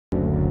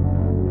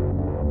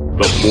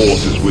The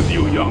Force is with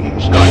you, young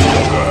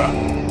Skywalker.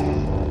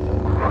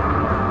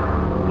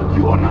 But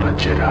you are not a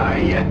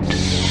Jedi yet.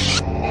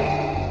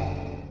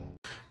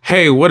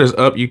 Hey, what is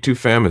up, YouTube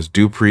fam? It's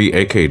Dupree,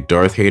 aka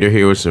Darth Hater,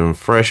 here with some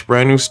fresh,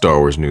 brand new Star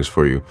Wars news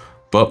for you.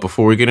 But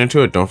before we get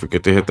into it, don't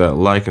forget to hit that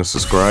like and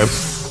subscribe,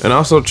 and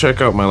also check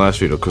out my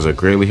last video because it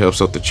greatly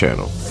helps out the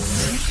channel.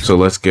 So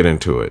let's get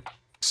into it.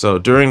 So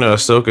during the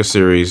Ahsoka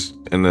series,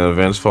 in the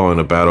events following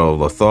the Battle of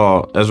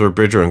Lothal,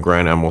 EzraBridger and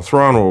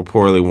GrandAdmiralThrawn will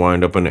reportedly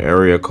wind up in an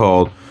area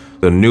called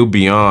the New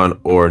Beyond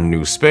or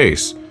New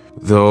Space.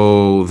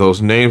 Though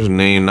those names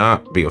may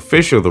not be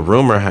official, the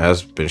rumor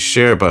has been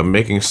shared by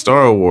Making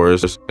Star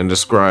Wars and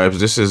describes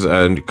this as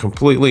a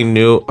completely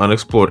new,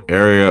 unexplored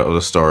area of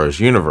the Star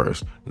Wars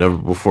universe, never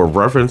before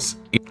referenced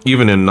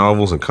even in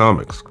novels and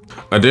comics.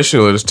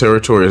 Additionally, this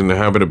territory is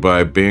inhabited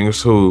by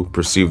beings who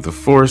perceive the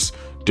Force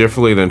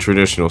differently than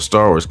traditional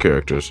Star Wars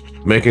characters.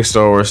 Making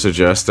Star Wars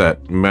suggests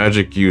that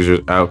magic users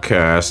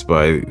outcast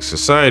by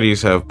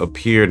societies have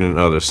appeared in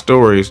other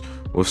stories,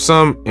 with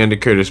some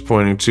indicators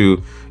pointing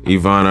to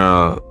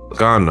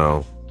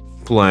Ahsoka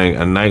playing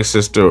a Night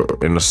Sister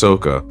in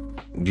Ahsoka.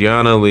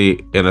 Diana Lee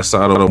and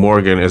Asado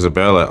Morgan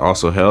Isabella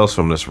also hails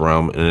from this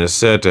realm and is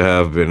said to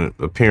have been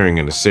appearing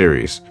in the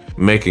series.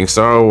 Making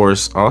Star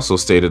Wars also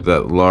stated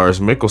that Lars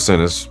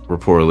Mikkelsen is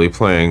reportedly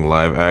playing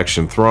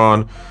live-action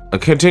Thrawn, a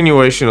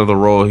continuation of the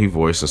role he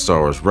voiced in Star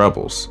Wars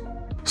Rebels.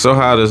 So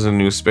how does a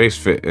new space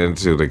fit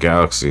into the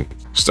galaxy?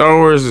 Star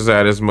Wars is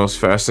at its most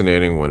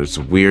fascinating when its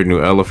weird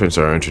new elephants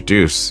are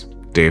introduced.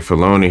 Dave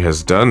Filoni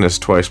has done this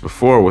twice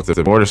before with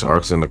the Mortis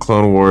arcs in the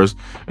Clone Wars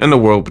and the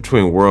World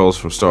Between Worlds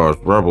from Star Wars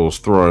Rebels,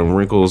 throwing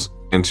wrinkles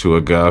into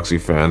a galaxy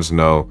fans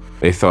know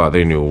they thought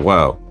they knew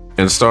well.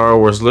 In Star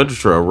Wars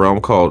literature, a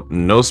realm called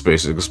No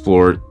Space is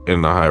explored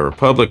in the High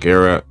Republic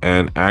era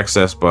and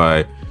accessed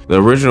by the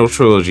original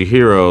trilogy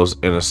heroes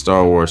in the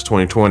Star Wars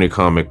 2020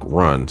 comic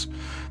runs.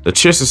 The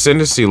Chiss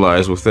Ascendancy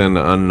lies within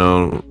the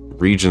unknown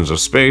regions of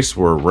space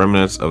where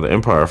remnants of the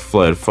Empire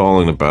fled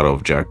following the Battle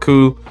of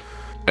Jakku.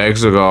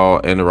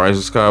 Exegol and the Rise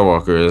of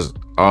Skywalker is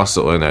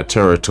also in that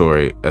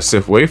territory. A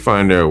Sith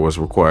Wayfinder was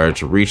required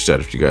to reach that,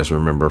 if you guys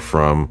remember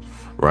from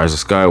Rise of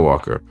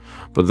Skywalker.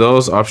 But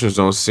those options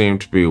don't seem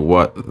to be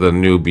what the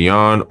New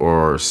Beyond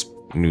or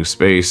New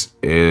Space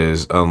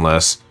is,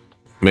 unless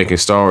Making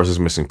Star Wars is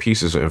missing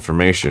pieces of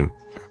information.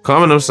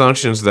 Common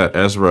assumptions that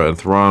Ezra and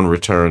Thrawn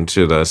return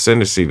to the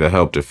Ascendancy to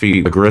help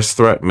defeat the Gris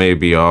threat may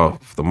be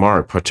off the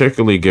mark,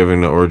 particularly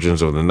given the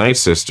origins of the Night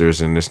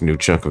Sisters in this new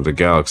chunk of the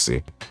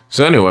galaxy.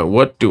 So anyway,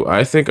 what do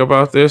I think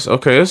about this?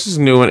 Okay, this is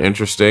new and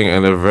interesting,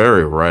 and they're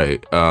very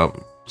right.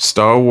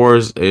 Star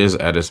Wars is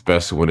at its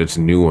best when it's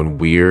new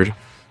and weird.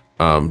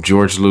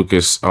 George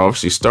Lucas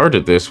obviously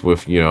started this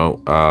with,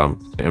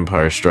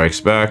 Empire Strikes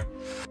Back,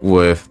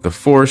 with the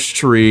Force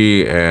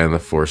Tree and the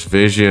Force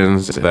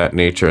Visions, that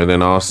nature. And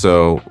then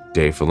also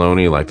Dave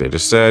Filoni, like I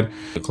just said,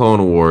 the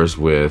Clone Wars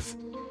with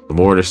the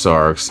Mortis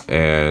arcs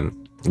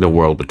and the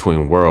World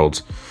Between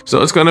Worlds.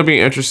 So it's going to be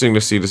interesting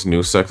to see this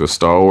new sect of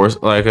Star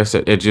Wars. Like I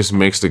said, it just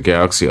makes the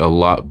galaxy a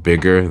lot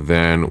bigger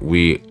than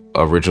we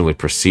originally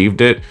perceived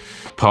it.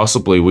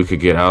 Possibly we could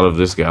get out of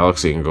this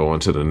galaxy and go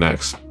into the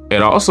next.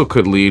 It also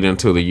could lead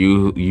into the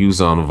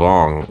Yuuzhan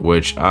Vong,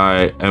 which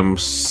I am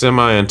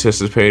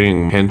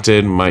semi-anticipating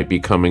hinted might be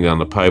coming down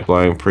the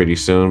pipeline pretty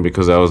soon,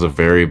 because that was a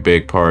very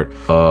big part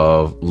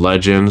of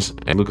Legends,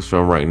 and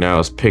Lucasfilm right now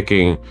is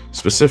picking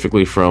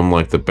specifically from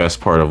like the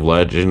best part of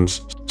Legends.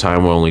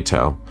 Time will only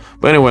tell.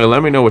 But anyway,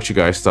 let me know what you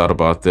guys thought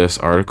about this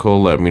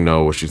article. Let me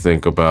know what you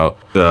think about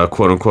the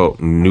quote-unquote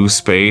new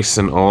space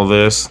and all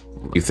this.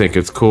 You think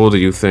it's cool? Do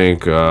you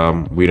think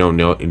we don't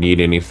need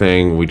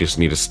anything? We just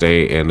need to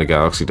stay in the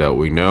galaxy that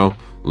we know?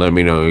 Let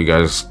me know you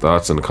guys'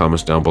 thoughts in the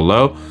comments down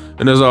below.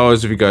 And as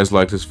always, if you guys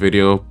like this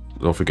video,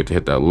 don't forget to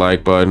hit that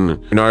like button. If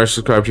you're not already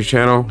subscribed to the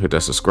channel, hit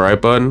that subscribe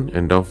button.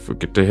 And don't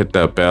forget to hit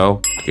that bell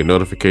to get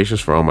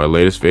notifications for all my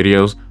latest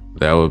videos.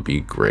 That would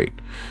be great.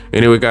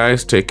 Anyway,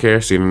 guys, take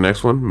care. See you in the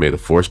next one. May the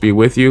Force be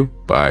with you.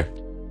 Bye.